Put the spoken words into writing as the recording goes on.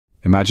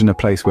Imagine a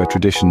place where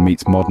tradition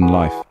meets modern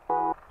life,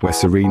 where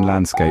serene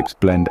landscapes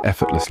blend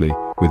effortlessly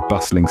with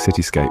bustling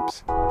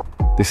cityscapes.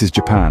 This is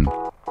Japan,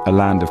 a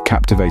land of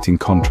captivating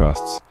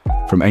contrasts,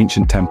 from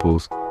ancient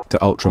temples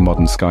to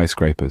ultra-modern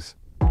skyscrapers.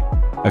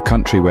 A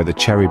country where the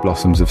cherry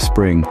blossoms of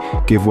spring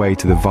give way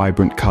to the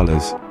vibrant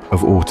colors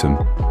of autumn.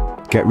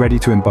 Get ready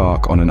to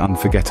embark on an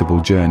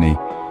unforgettable journey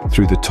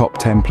through the top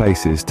 10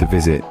 places to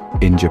visit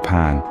in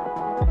Japan.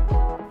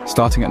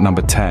 Starting at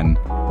number 10,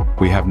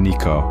 we have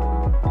Nikko,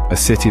 a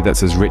city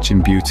that's as rich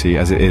in beauty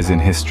as it is in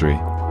history.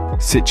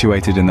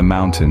 Situated in the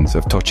mountains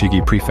of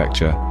Tochigi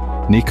Prefecture,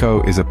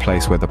 Nikko is a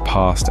place where the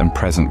past and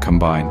present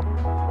combine.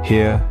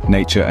 Here,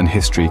 nature and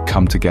history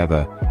come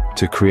together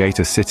to create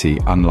a city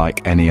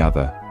unlike any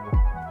other.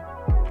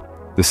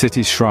 The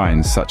city's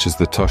shrines, such as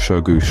the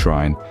Toshogu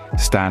Shrine,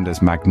 stand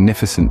as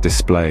magnificent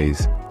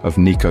displays of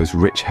Nikko's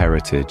rich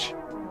heritage.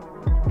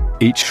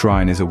 Each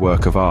shrine is a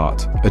work of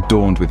art,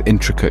 adorned with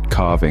intricate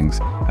carvings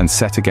and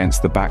set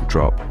against the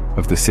backdrop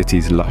of the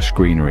city's lush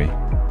greenery.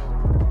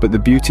 But the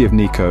beauty of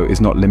Nikko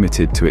is not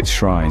limited to its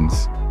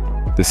shrines.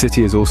 The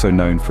city is also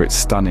known for its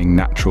stunning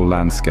natural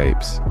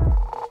landscapes.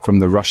 From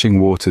the rushing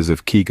waters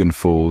of Kegon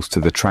Falls to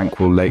the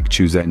tranquil Lake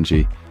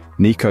Chuzenji,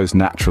 Nikko's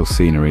natural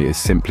scenery is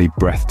simply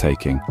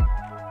breathtaking.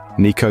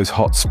 Nikko's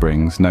hot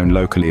springs, known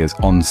locally as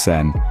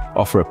onsen,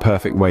 offer a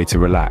perfect way to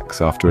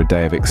relax after a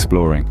day of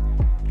exploring.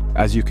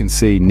 As you can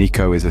see,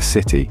 Nikko is a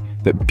city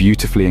that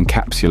beautifully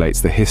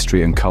encapsulates the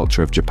history and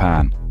culture of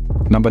Japan.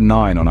 Number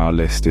 9 on our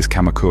list is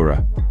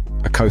Kamakura,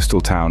 a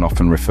coastal town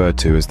often referred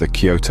to as the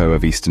Kyoto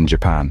of Eastern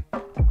Japan.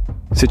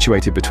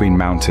 Situated between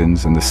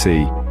mountains and the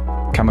sea,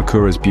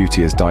 Kamakura's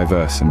beauty is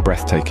diverse and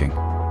breathtaking.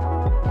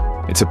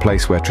 It's a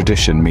place where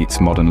tradition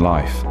meets modern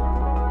life,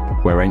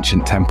 where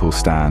ancient temples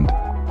stand,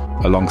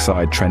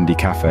 alongside trendy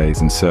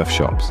cafes and surf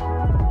shops.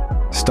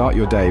 Start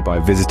your day by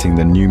visiting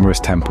the numerous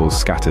temples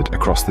scattered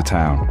across the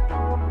town.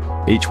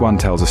 Each one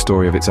tells a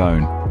story of its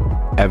own,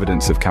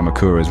 evidence of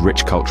Kamakura's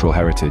rich cultural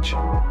heritage.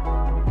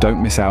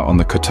 Don't miss out on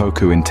the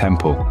Kotoku-in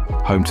Temple,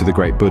 home to the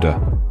great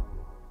Buddha.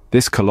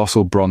 This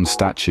colossal bronze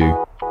statue,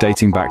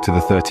 dating back to the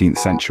 13th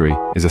century,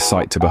 is a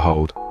sight to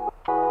behold.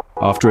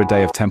 After a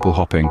day of temple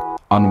hopping,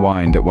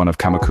 unwind at one of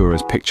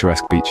Kamakura's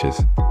picturesque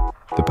beaches.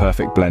 The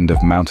perfect blend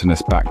of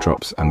mountainous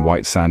backdrops and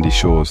white sandy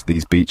shores,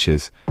 these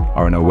beaches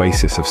are an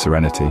oasis of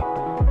serenity.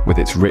 With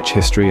its rich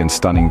history and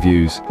stunning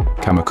views,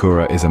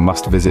 Kamakura is a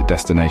must-visit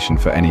destination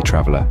for any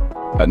traveler.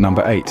 At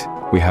number 8,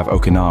 we have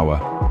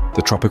Okinawa,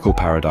 the tropical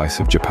paradise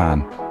of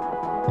Japan.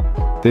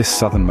 This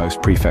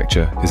southernmost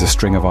prefecture is a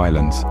string of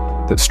islands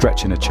that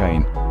stretch in a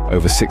chain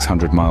over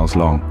 600 miles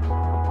long.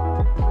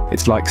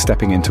 It's like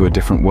stepping into a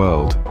different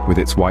world, with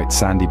its white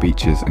sandy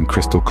beaches and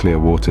crystal clear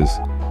waters,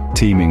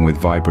 teeming with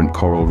vibrant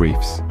coral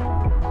reefs.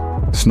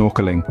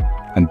 Snorkeling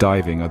and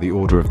diving are the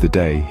order of the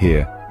day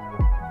here,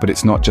 but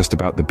it's not just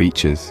about the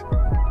beaches.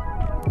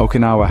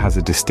 Okinawa has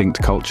a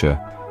distinct culture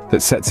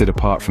that sets it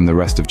apart from the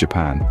rest of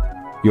Japan.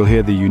 You'll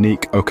hear the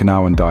unique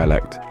Okinawan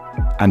dialect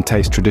and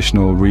taste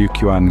traditional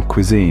Ryukyuan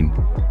cuisine,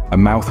 a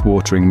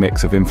mouth-watering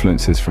mix of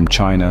influences from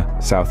China,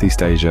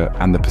 Southeast Asia,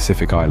 and the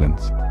Pacific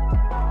Islands.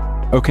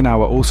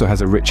 Okinawa also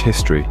has a rich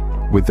history,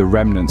 with the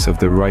remnants of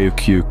the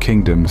Ryukyu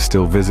kingdom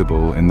still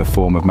visible in the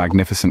form of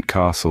magnificent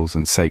castles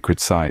and sacred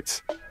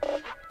sites.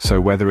 So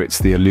whether it's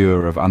the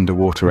allure of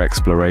underwater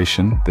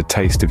exploration, the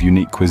taste of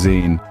unique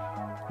cuisine,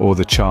 or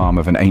the charm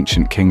of an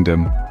ancient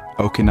kingdom,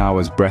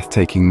 Okinawa's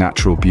breathtaking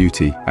natural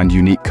beauty and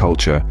unique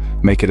culture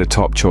make it a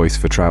top choice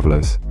for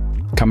travelers.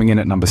 Coming in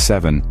at number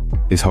 7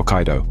 is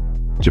Hokkaido,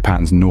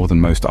 Japan's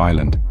northernmost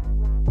island.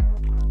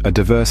 A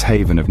diverse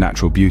haven of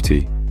natural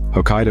beauty,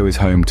 Hokkaido is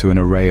home to an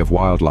array of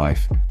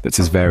wildlife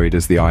that's as varied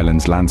as the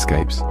island's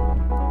landscapes.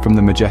 From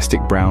the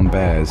majestic brown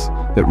bears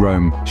that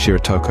roam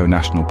Shiratoko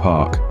National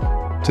Park,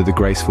 to the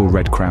graceful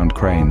red-crowned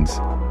cranes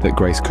that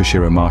grace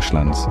Kushiro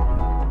marshlands,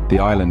 the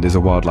island is a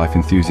wildlife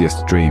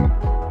enthusiast's dream.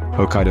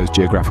 Hokkaido's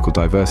geographical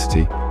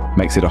diversity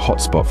makes it a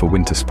hotspot for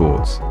winter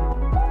sports.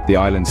 The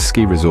island's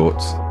ski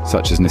resorts,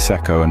 such as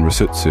Niseko and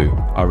Rusutsu,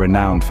 are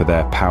renowned for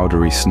their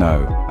powdery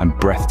snow and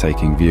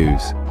breathtaking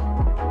views.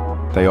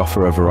 They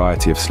offer a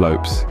variety of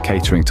slopes,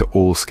 catering to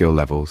all skill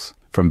levels,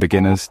 from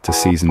beginners to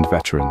seasoned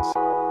veterans.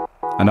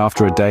 And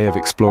after a day of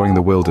exploring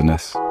the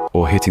wilderness,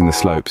 or hitting the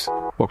slopes,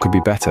 what could be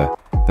better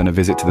than a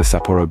visit to the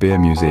Sapporo Beer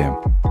Museum?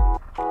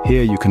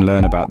 Here you can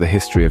learn about the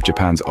history of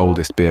Japan's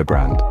oldest beer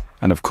brand,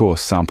 and of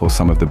course sample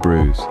some of the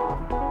brews.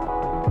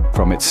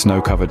 From its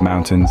snow-covered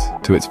mountains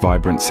to its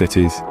vibrant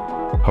cities,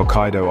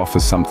 Hokkaido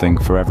offers something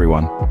for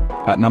everyone.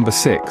 At number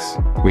 6,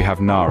 we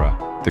have Nara,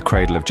 the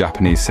cradle of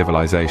Japanese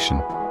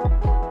civilization.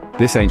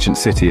 This ancient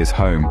city is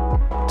home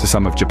to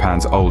some of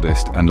Japan's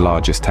oldest and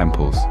largest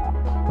temples.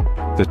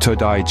 The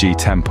Todaiji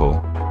Temple,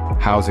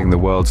 housing the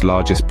world's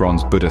largest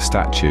bronze Buddha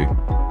statue,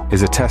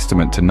 is a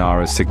testament to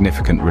Nara's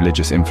significant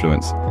religious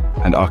influence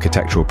and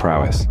architectural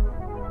prowess.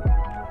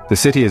 The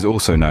city is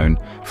also known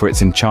for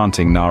its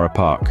enchanting Nara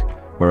Park,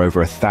 where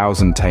over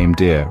 1,000 tame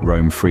deer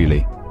roam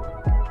freely.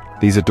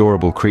 These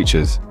adorable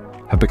creatures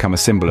have become a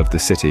symbol of the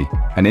city,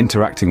 and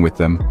interacting with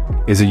them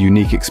is a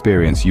unique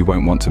experience you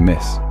won't want to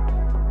miss.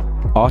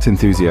 Art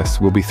enthusiasts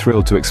will be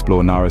thrilled to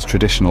explore Nara's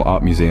traditional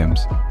art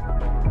museums.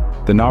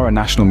 The Nara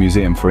National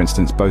Museum, for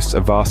instance, boasts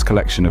a vast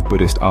collection of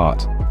Buddhist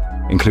art,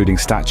 including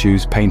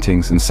statues,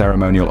 paintings, and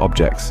ceremonial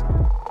objects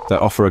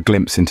that offer a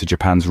glimpse into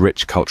Japan's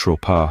rich cultural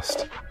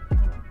past.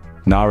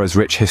 Nara's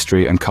rich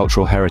history and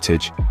cultural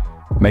heritage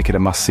make it a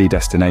must-see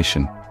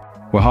destination.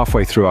 We're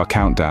halfway through our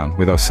countdown,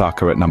 with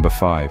Osaka at number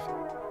 5.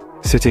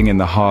 Sitting in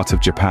the heart of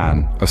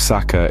Japan,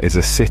 Osaka is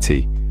a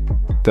city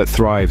that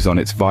thrives on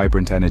its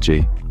vibrant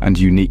energy and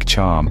unique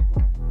charm.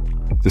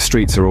 The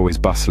streets are always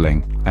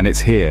bustling, and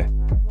it's here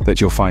that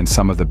you'll find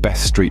some of the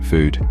best street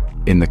food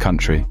in the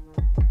country.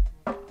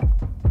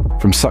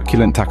 From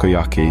succulent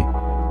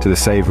takoyaki to the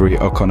savory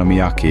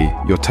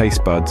okonomiyaki, your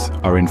taste buds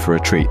are in for a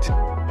treat.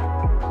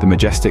 The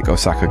majestic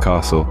Osaka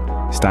Castle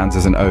stands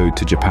as an ode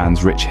to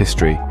Japan's rich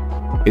history,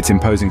 its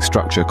imposing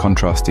structure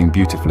contrasting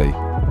beautifully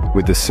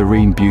with the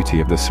serene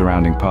beauty of the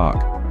surrounding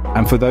park.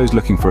 And for those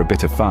looking for a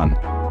bit of fun,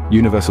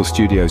 Universal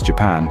Studios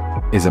Japan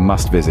is a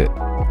must-visit,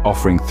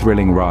 offering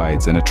thrilling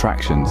rides and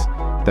attractions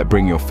that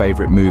bring your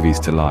favorite movies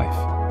to life.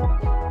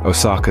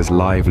 Osaka's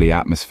lively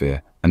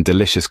atmosphere and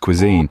delicious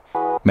cuisine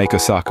make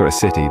Osaka a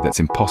city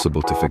that's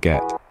impossible to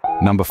forget.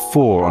 Number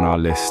 4 on our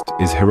list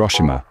is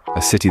Hiroshima,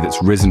 a city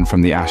that's risen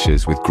from the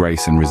ashes with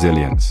grace and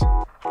resilience.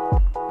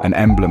 An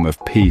emblem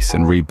of peace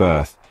and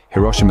rebirth,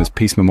 Hiroshima's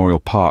Peace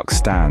Memorial Park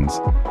stands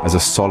as a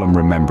solemn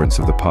remembrance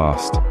of the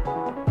past.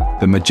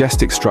 The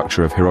majestic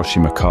structure of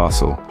Hiroshima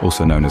Castle,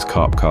 also known as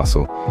Carp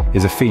Castle,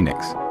 is a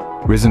phoenix,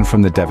 risen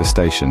from the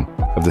devastation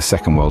of the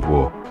Second World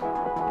War.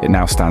 It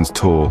now stands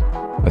tall,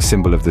 a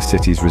symbol of the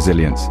city's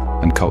resilience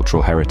and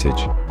cultural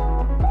heritage.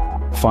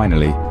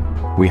 Finally,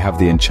 we have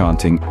the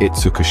enchanting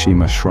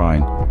Itsukushima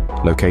Shrine,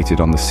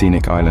 located on the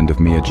scenic island of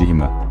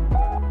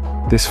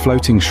Miyajima. This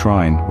floating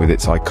shrine, with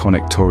its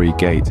iconic torii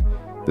gate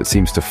that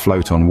seems to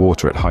float on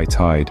water at high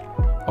tide,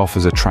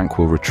 offers a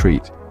tranquil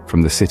retreat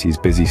from the city's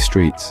busy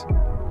streets.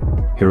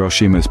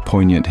 Hiroshima's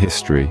poignant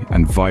history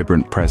and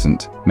vibrant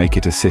present make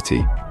it a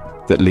city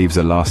that leaves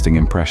a lasting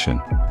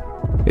impression.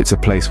 It's a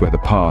place where the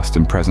past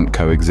and present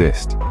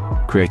coexist,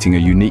 creating a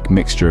unique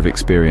mixture of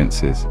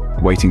experiences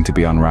waiting to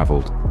be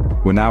unraveled.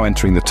 We're now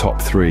entering the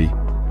top 3,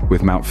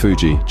 with Mount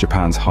Fuji,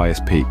 Japan's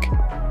highest peak.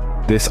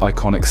 This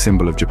iconic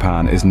symbol of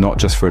Japan is not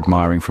just for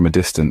admiring from a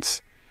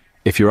distance.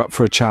 If you're up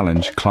for a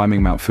challenge,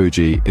 climbing Mount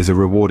Fuji is a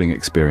rewarding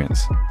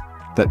experience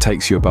that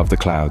takes you above the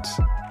clouds.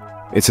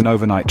 It's an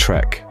overnight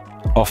trek,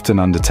 often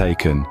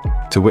undertaken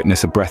to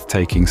witness a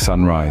breathtaking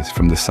sunrise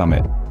from the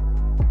summit.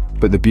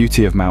 But the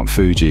beauty of Mount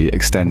Fuji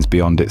extends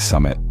beyond its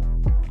summit.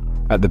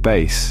 At the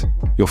base,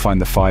 you'll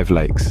find the 5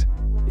 lakes,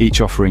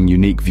 each offering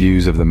unique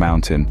views of the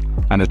mountain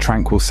and a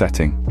tranquil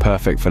setting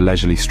perfect for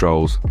leisurely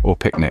strolls or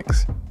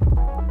picnics.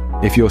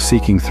 If you're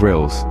seeking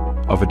thrills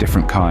of a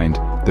different kind,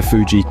 the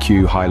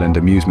Fuji-Q Highland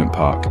Amusement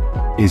Park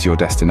is your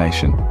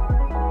destination.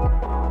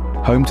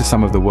 Home to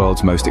some of the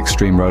world's most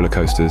extreme roller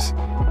coasters,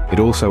 it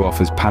also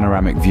offers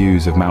panoramic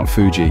views of Mount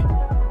Fuji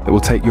that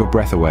will take your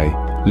breath away,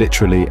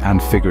 literally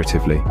and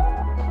figuratively.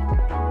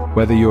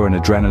 Whether you're an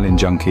adrenaline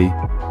junkie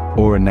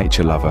or a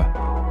nature lover,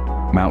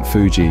 Mount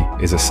Fuji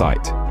is a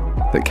sight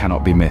that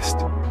cannot be missed.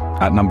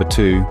 At number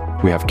 2,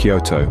 we have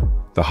Kyoto,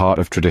 the heart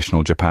of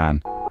traditional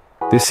Japan.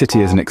 This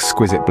city is an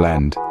exquisite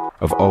blend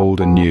of old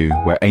and new,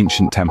 where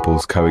ancient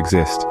temples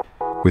coexist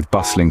with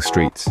bustling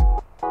streets.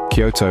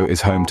 Kyoto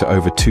is home to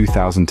over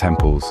 2,000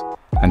 temples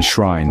and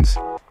shrines,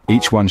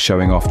 each one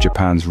showing off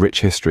Japan's rich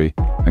history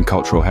and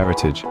cultural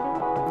heritage.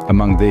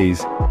 Among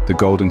these, the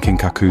Golden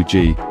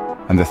Kinkaku-ji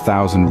and the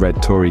 1,000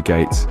 red torii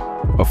gates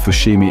of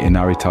Fushimi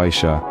Inari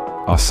Taisha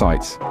are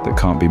sights that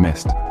can't be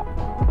missed.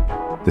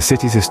 The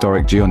city's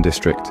historic Gion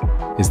district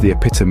is the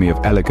epitome of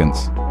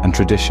elegance and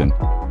tradition,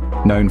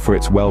 known for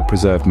its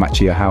well-preserved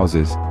machiya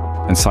houses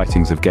and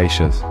sightings of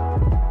geishas.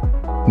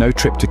 No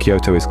trip to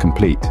Kyoto is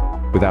complete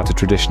without a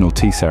traditional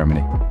tea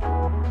ceremony.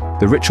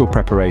 The ritual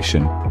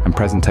preparation and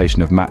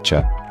presentation of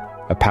matcha,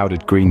 a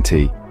powdered green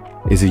tea,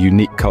 is a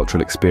unique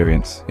cultural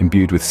experience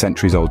imbued with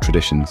centuries-old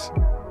traditions.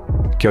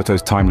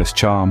 Kyoto's timeless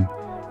charm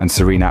and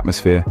serene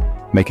atmosphere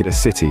make it a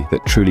city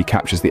that truly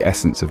captures the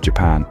essence of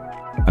Japan.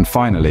 And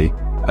finally,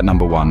 at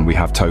number 1, we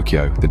have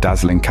Tokyo, the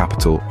dazzling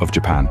capital of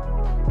Japan.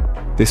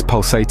 This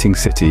pulsating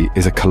city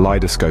is a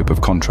kaleidoscope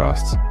of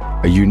contrasts,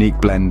 a unique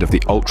blend of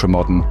the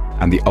ultra-modern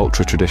and the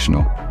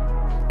ultra-traditional.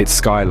 Its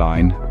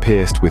skyline,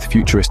 pierced with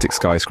futuristic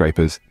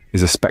skyscrapers,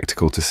 is a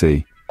spectacle to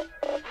see.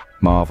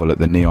 Marvel at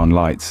the neon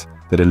lights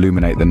that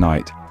illuminate the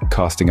night,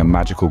 casting a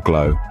magical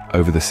glow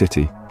over the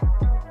city.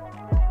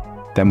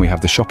 Then we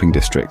have the shopping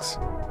districts.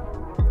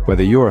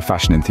 Whether you're a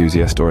fashion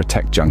enthusiast or a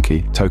tech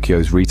junkie,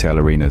 Tokyo's retail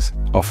arenas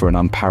offer an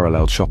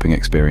unparalleled shopping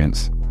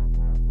experience.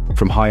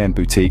 From high-end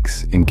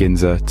boutiques in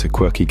Ginza to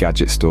quirky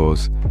gadget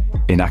stores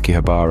in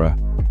Akihabara,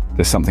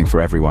 there's something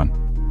for everyone.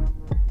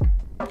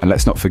 And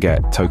let's not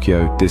forget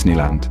Tokyo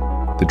Disneyland,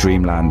 the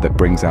dreamland that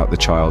brings out the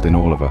child in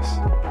all of us.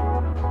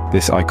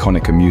 This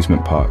iconic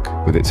amusement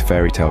park, with its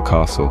fairy tale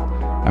castle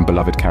and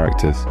beloved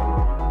characters,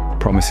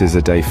 promises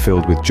a day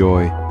filled with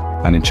joy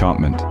and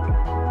enchantment.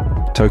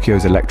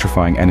 Tokyo's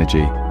electrifying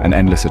energy and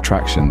endless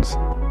attractions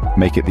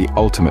make it the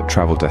ultimate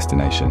travel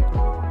destination.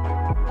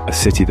 A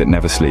city that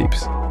never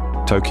sleeps,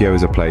 Tokyo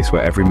is a place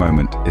where every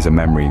moment is a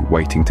memory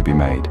waiting to be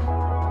made.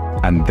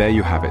 And there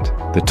you have it,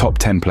 the top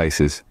 10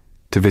 places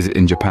to visit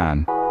in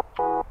Japan.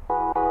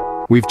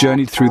 We've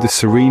journeyed through the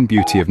serene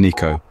beauty of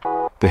Nikko,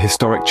 the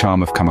historic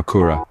charm of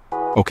Kamakura,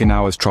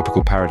 Okinawa's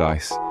tropical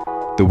paradise,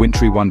 the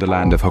wintry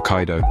wonderland of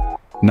Hokkaido,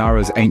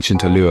 Nara's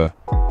ancient allure,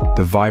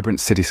 the vibrant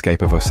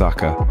cityscape of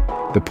Osaka,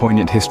 the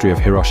poignant history of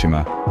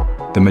Hiroshima,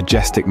 the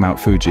majestic Mount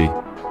Fuji,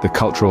 the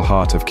cultural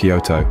heart of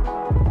Kyoto,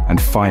 and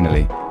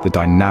finally, the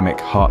dynamic,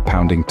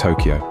 heart-pounding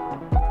Tokyo.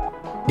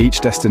 Each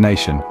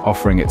destination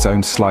offering its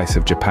own slice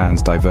of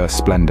Japan's diverse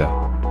splendor.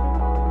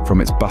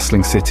 From its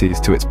bustling cities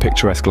to its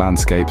picturesque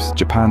landscapes,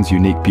 Japan's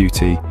unique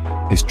beauty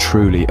is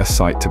truly a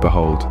sight to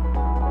behold.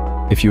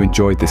 If you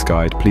enjoyed this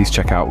guide, please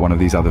check out one of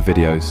these other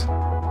videos.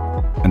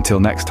 Until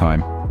next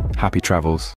time, happy travels.